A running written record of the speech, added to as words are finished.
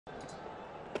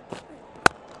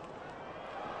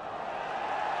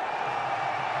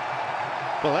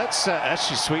Well, that's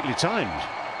actually sweetly timed.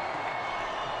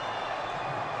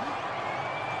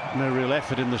 No real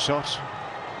effort in the shot.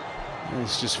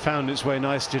 It's just found its way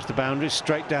nicely to the boundary,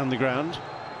 straight down the ground.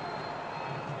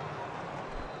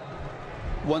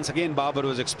 Once again, Babar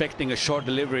was expecting a short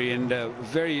delivery, and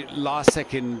very last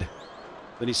second,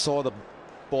 when he saw the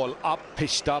ball up,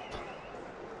 pitched up,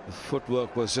 the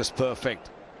footwork was just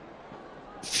perfect.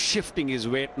 Shifting his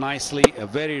weight nicely, a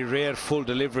very rare full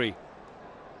delivery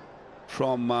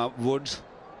from Woods.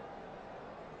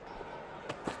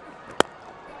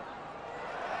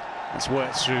 It's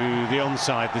worked through the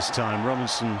onside this time.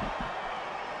 Robinson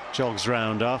jogs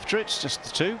round after it, just the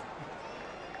two.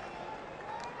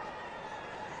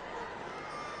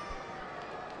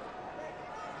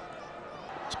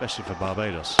 Especially for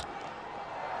Barbados.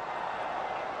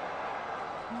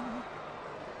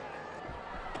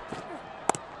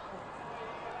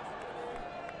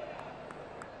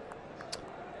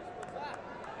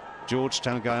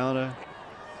 Georgetown, Guyana.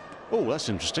 Oh, that's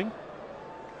interesting.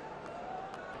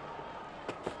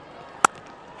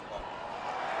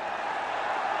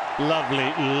 Lovely,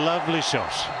 lovely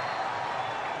shot.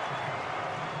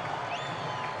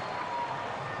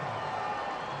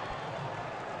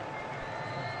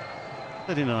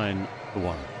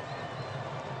 $39-1.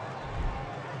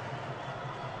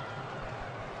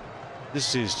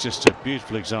 This is just a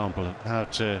beautiful example of how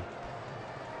to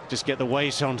just get the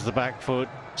weight onto the back foot,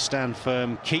 stand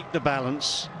firm, keep the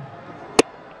balance,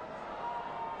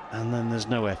 and then there's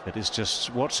no effort. It's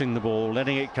just watching the ball,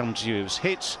 letting it come to you. It was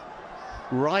hit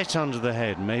right under the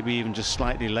head, maybe even just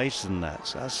slightly later than that.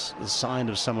 So that's the sign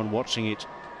of someone watching it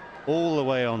all the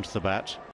way onto the bat.